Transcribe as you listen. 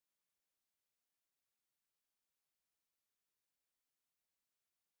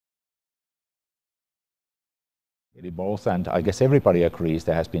Both, and I guess everybody agrees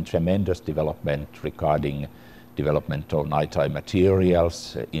there has been tremendous development regarding development of nitride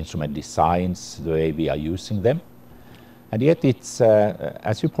materials, instrument designs, the way we are using them. And yet it's,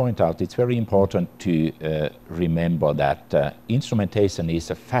 as you point out, it's very important to remember that instrumentation is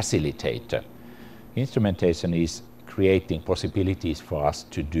a facilitator. Instrumentation is creating possibilities for us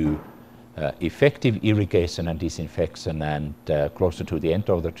to do effective irrigation and disinfection, and closer to the end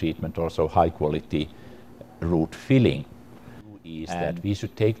of the treatment also high quality root filling. Is that we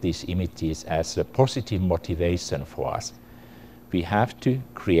should take these images as a positive motivation for us. We have to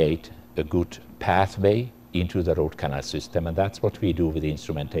create a good pathway into the root canal system, and that's what we do with the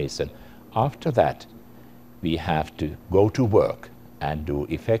instrumentation. After that, we have to go to work and do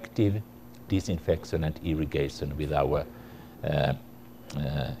effective disinfection and irrigation with our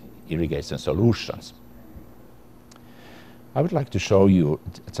irrigation solutions. I would like to show you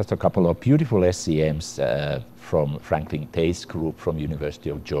just a couple of beautiful SEMs from Franklin Tay's group from University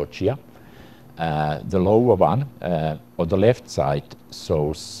of Georgia. The lower one on the left side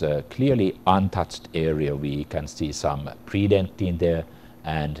shows clearly untouched area. We can see some pre-dentine there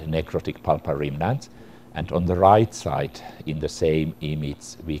and necrotic pulpar remnants. And on the right side in the same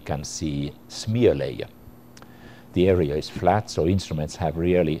image we can see smear layer. The area is flat, so instruments have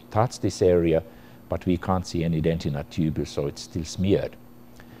really touched this area, but we can't see any dentinal tubules, so it's still smeared.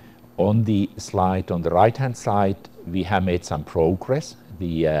 On the slide on the right-hand side, we have made some progress.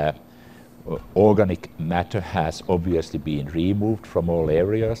 The organic matter has obviously been removed from all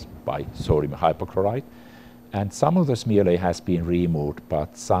areas by sodium hypochlorite, and some of the smear layer has been removed,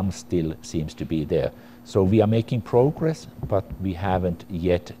 but some still seems to be there. So we are making progress, but we haven't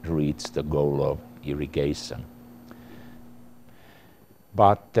yet reached the goal of irrigation.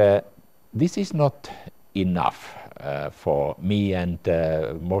 But this is not enough for me and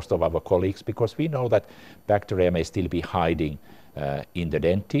most of our colleagues, because we know that bacteria may still be hiding in the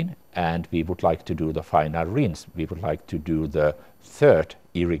dentin, and we would like to do the final rinse. We would like to do the third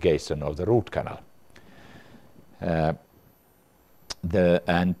irrigation of the root canal. And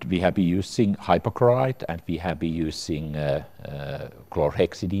we have been using hypochlorite, and we have been using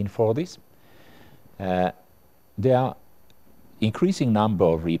chlorhexidine for this. There are increasing number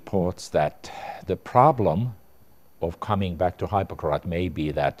of reports that the problem of coming back to hypochlorite may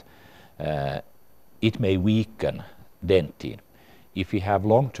be that it may weaken dentin. If we have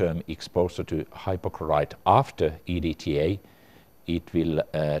long-term exposure to hypochlorite after EDTA, it will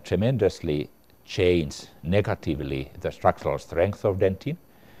tremendously change negatively the structural strength of dentin.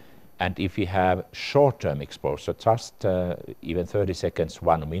 And if we have short-term exposure, just even 30 seconds,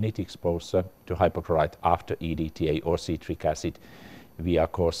 1 minute exposure to hypochlorite after EDTA or citric acid, we are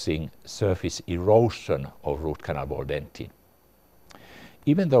causing surface erosion of root canal wall dentin.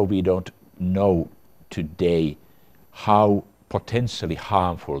 Even though we don't know today how potentially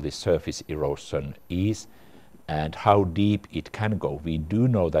harmful this surface erosion is and how deep it can go, we do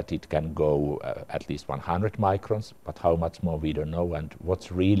know that it can go at least 100 microns, but how much more we don't know, and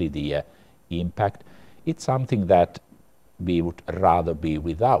what's really the impact. It's something that we would rather be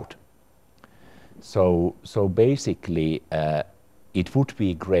without. So basically it would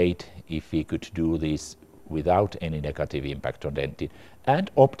be great if we could do this without any negative impact on dentin,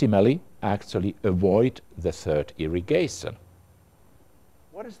 and optimally actually avoid the third irrigation.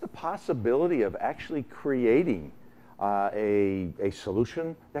 What is the possibility of actually creating a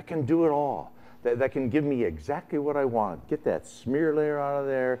solution that can do it all, that can give me exactly what I want, get that smear layer out of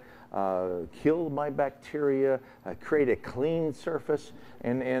there, kill my bacteria, create a clean surface,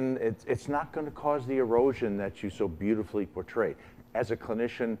 and it's not going to cause the erosion that you so beautifully portray. As a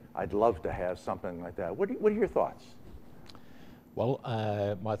clinician, I'd love to have something like that. What are your thoughts? Well,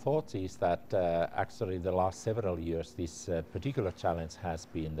 my thought is that actually the last several years this particular challenge has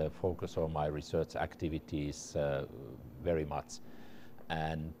been the focus of my research activities very much,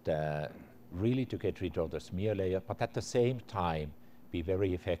 and really to get rid of the smear layer, but at the same time be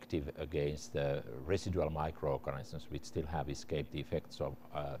very effective against the residual microorganisms which still have escaped the effects of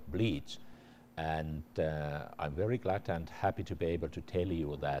bleach. And I'm very glad and happy to be able to tell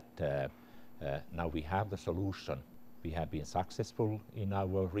you that now we have the solution. We have been successful in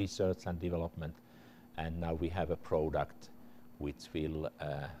our research and development, and now we have a product which will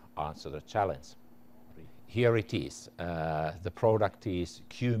answer the challenge. Here it is. The product is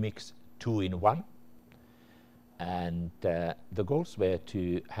QMix 2in1, and the goals were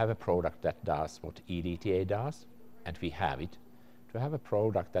to have a product that does what EDTA does, and we have it. To have a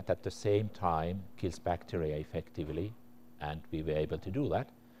product that at the same time kills bacteria effectively, and we were able to do that.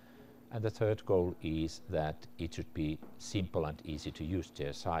 And the third goal is that it should be simple and easy to use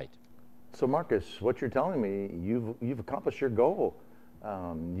chairside. So Marcus, what you're telling me, you've accomplished your goal.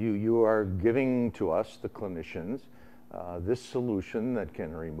 You are giving to us, the clinicians, this solution that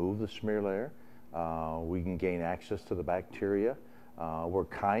can remove the smear layer. We can gain access to the bacteria. We're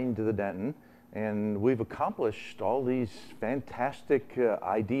kind to the dentin. And we've accomplished all these fantastic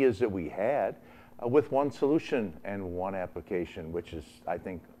ideas that we had with one solution and one application, which is, I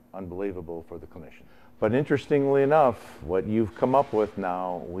think, unbelievable for the clinician. But interestingly enough, what you've come up with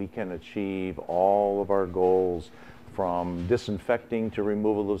now, we can achieve all of our goals, from disinfecting to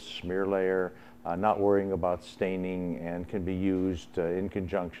removal of smear layer, not worrying about staining, and can be used in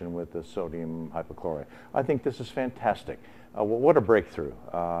conjunction with the sodium hypochlorite. I think this is fantastic. What a breakthrough.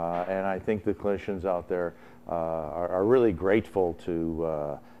 And I think the clinicians out there are really grateful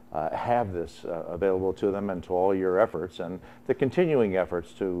to have this available to them, and to all your efforts and the continuing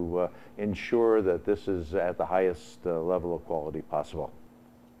efforts to ensure that this is at the highest level of quality possible.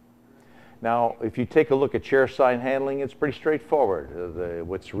 Now, if you take a look at chairside handling, it's pretty straightforward.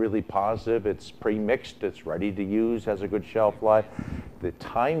 What's really positive, it's pre-mixed, it's ready to use, has a good shelf life. The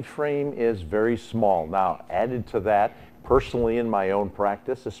time frame is very small. Now, added to that, personally in my own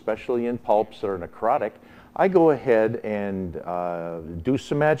practice, especially in pulps that are necrotic, I go ahead and do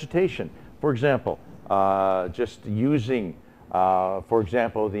some agitation. For example, just using, for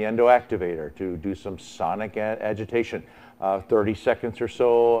example, the endoactivator to do some sonic agitation, 30 seconds or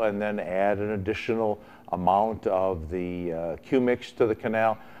so, and then add an additional amount of the QMix to the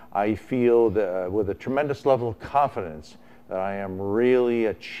canal. I feel that with a tremendous level of confidence that I am really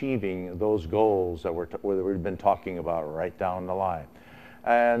achieving those goals that we've been talking about right down the line.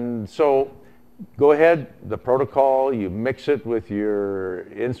 And so go ahead, the protocol, you mix it with your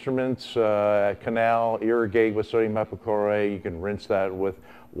instruments, canal, irrigate with sodium hypochlorite. You can rinse that with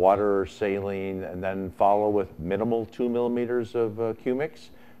water or saline, and then follow with minimal 2 millimeters of QMix.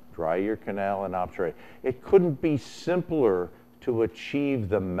 Dry your canal and obturate. It couldn't be simpler to achieve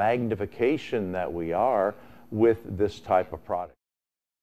the magnification that we are with this type of product.